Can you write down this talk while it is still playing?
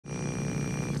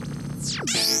Good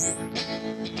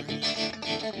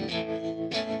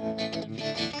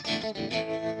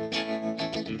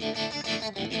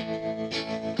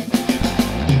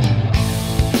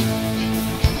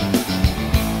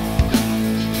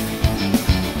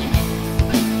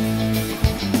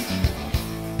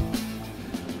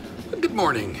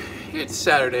morning. It's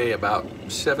Saturday about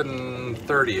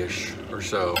 7:30-ish or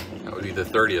so. That would be the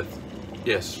 30th.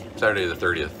 Yes, Saturday the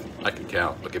 30th. I can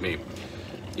count. Look at me.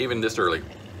 Even this early.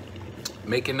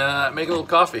 Making a little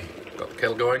coffee. Got the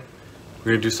kettle going.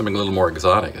 We're gonna do something a little more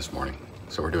exotic this morning.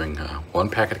 So we're doing 1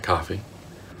 packet of coffee,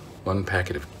 1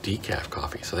 packet of decaf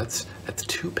coffee. So that's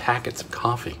 2 packets of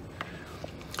coffee.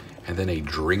 And then a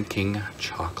drinking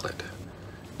chocolate.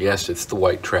 Yes, it's the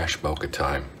white trash mocha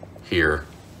time here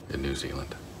in New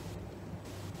Zealand.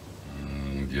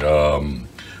 Yum,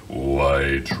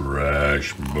 white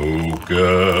trash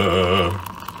mocha.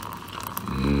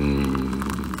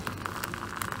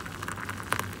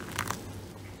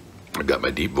 I got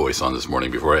my deep voice on this morning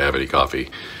before I have any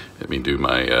coffee. Let me do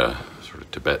my sort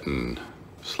of Tibetan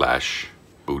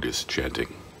 / Buddhist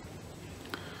chanting.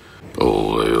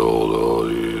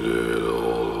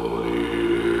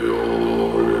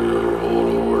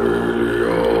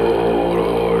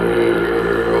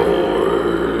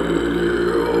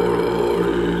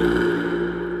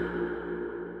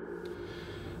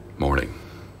 Morning,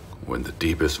 when the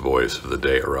deepest voice of the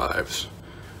day arrives,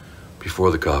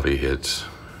 before the coffee hits,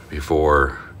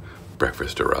 before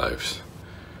breakfast arrives.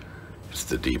 It's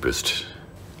the deepest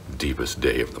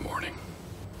day of the morning.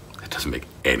 It doesn't make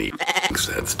any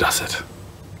sense, does it?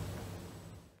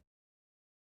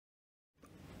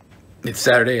 It's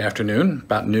Saturday afternoon,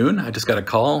 about noon. I just got a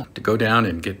call to go down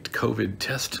and get COVID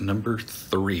test number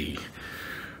 3.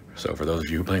 So for those of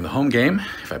you playing the home game,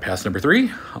 if I pass number 3,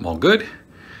 I'm all good.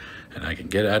 And I can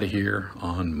get out of here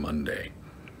on Monday.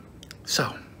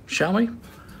 So, shall we?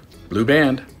 Blue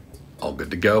band, all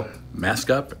good to go. Mask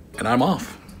up, and I'm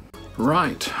off.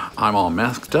 Right, I'm all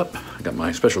masked up. I got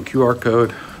my special QR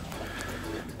code.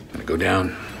 I'm gonna go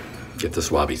down, get the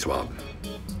swabby swab.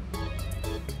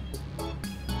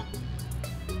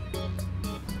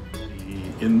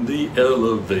 In the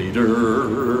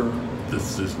elevator,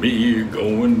 this is me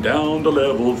going down to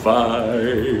level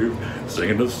 5.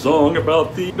 Singing a song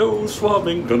about the no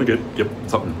swabbing, gonna get,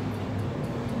 something.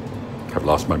 I've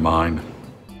lost my mind.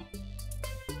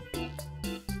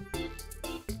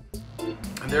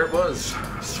 And there it was,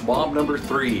 swab number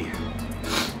 3.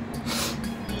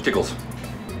 Tickles, a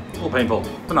little painful,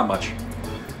 but not much.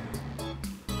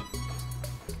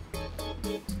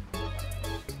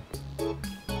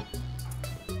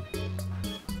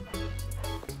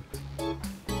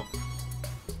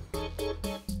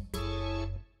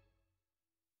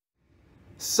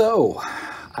 So,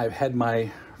 I've had my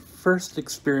first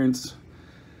experience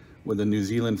with a New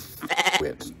Zealand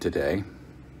wit today.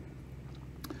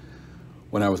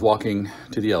 When I was walking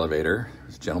to the elevator, there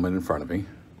was a gentleman in front of me,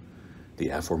 the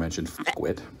aforementioned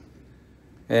wit,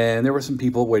 and there were some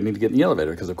people waiting to get in the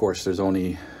elevator because, of course, there's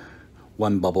only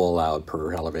 1 bubble allowed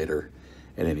per elevator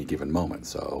at any given moment.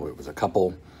 So it was a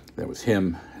couple, there was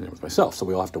him, and it was myself. So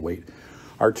we all have to wait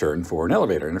our turn for an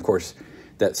elevator. And, of course,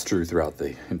 that's true throughout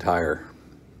the entire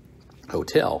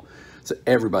hotel. So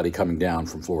everybody coming down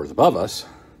from floors above us,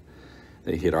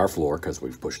 they hit our floor because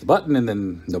we've pushed the button and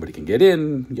then nobody can get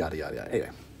in, yada, yada, yada. Anyway,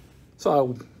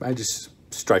 so I just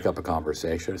strike up a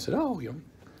conversation. I said, oh,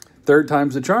 3rd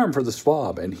time's the charm for the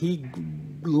swab. And he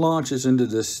launches into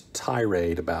this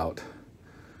tirade about,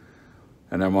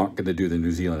 and I'm not going to do the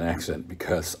New Zealand accent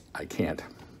because I can't,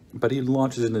 but he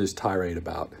launches into this tirade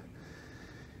about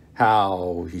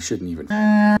how he shouldn't even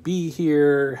be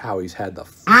here, how he's had the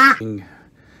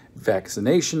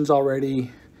vaccinations already.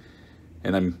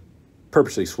 And I'm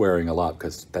purposely swearing a lot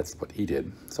because that's what he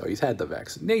did. So he's had the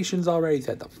vaccinations already, he's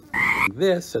had the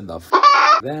this and the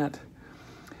that,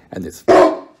 and this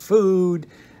food,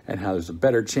 and how there's a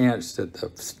better chance that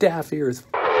the staff here is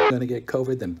gonna get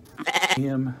COVID than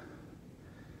him.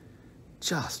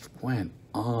 Just went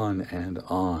on and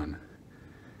on.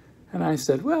 And I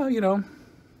said, well, I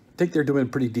think they're doing a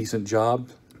pretty decent job,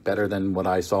 better than what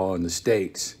I saw in the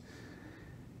States.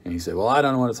 And he said, well, I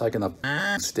don't know what it's like in the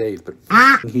States, but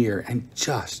here, and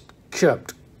just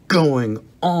kept going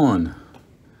on.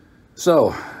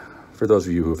 So, for those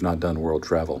of you who have not done world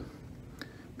travel,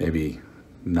 maybe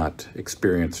not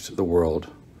experienced the world,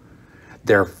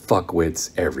 there are fuckwits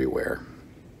everywhere.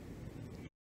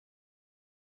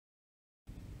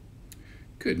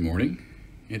 Good morning.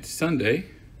 It's Sunday,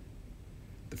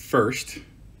 the 1st.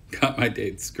 Got my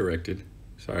dates corrected.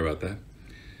 Sorry about that.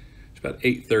 It's about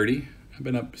 8:30. I've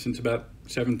been up since about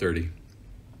 7:30.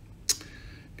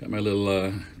 Got my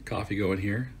little coffee going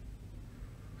here.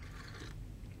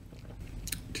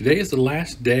 Today is the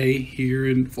last day here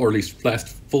or at least last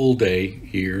full day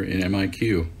here in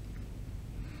MIQ.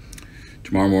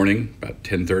 Tomorrow morning, about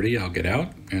 10:30, I'll get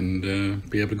out and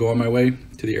be able to go on my way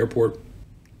to the airport,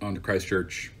 on to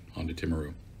Christchurch, on to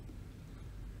Timaru.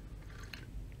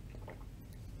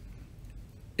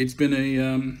 It's been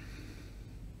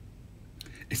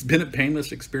a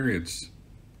painless experience,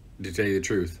 to tell you the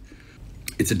truth.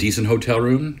 It's a decent hotel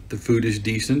room. The food is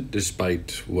decent,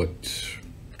 despite what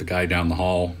the guy down the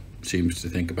hall seems to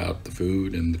think about the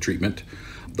food and the treatment.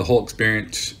 The whole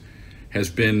experience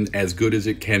has been as good as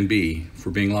it can be.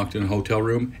 For being locked in a hotel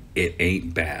room, it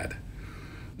ain't bad.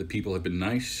 The people have been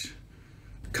nice,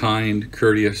 kind,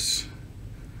 courteous.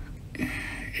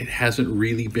 It hasn't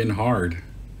really been hard.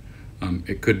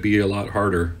 It could be a lot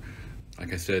harder.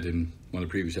 Like I said in one of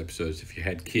the previous episodes, if you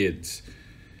had kids,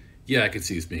 yeah, I could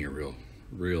see this being a real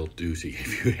doozy.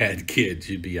 If you had kids,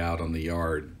 you'd be out on the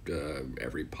yard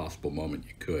every possible moment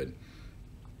you could.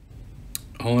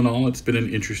 All in all, it's been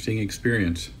an interesting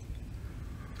experience.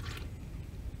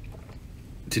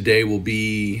 Today will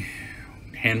be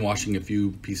hand washing a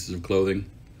few pieces of clothing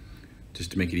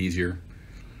just to make it easier.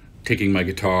 Taking my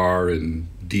guitar and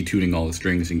detuning all the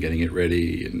strings and getting it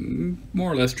ready, and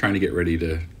more or less trying to get ready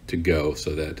to go,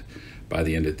 so that by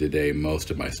the end of the day, most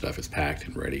of my stuff is packed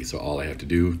and ready. So all I have to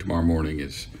do tomorrow morning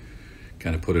is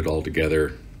kind of put it all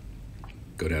together,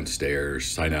 go downstairs,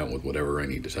 sign out with whatever I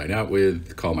need to sign out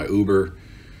with, call my Uber,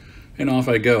 and off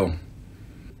I go.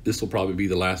 This will probably be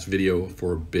the last video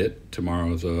for a bit.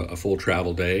 Tomorrow's a full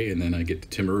travel day, and then I get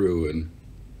to Timaru, and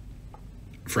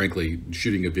frankly,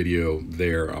 shooting a video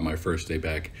there on my first day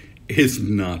back is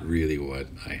not really what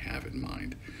I have in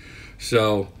mind.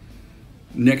 So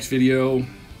next video,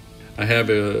 I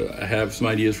have some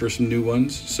ideas for some new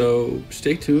ones, so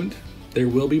stay tuned. There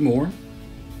will be more,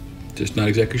 just not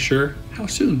exactly sure how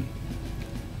soon.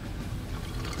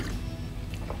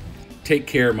 Take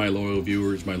care, my loyal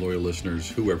viewers, my loyal listeners,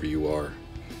 whoever you are,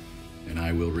 and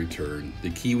I will return. The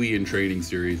Kiwi in Training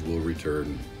series will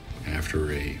return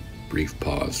after a brief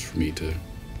pause for me to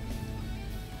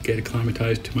get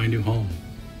acclimatized to my new home.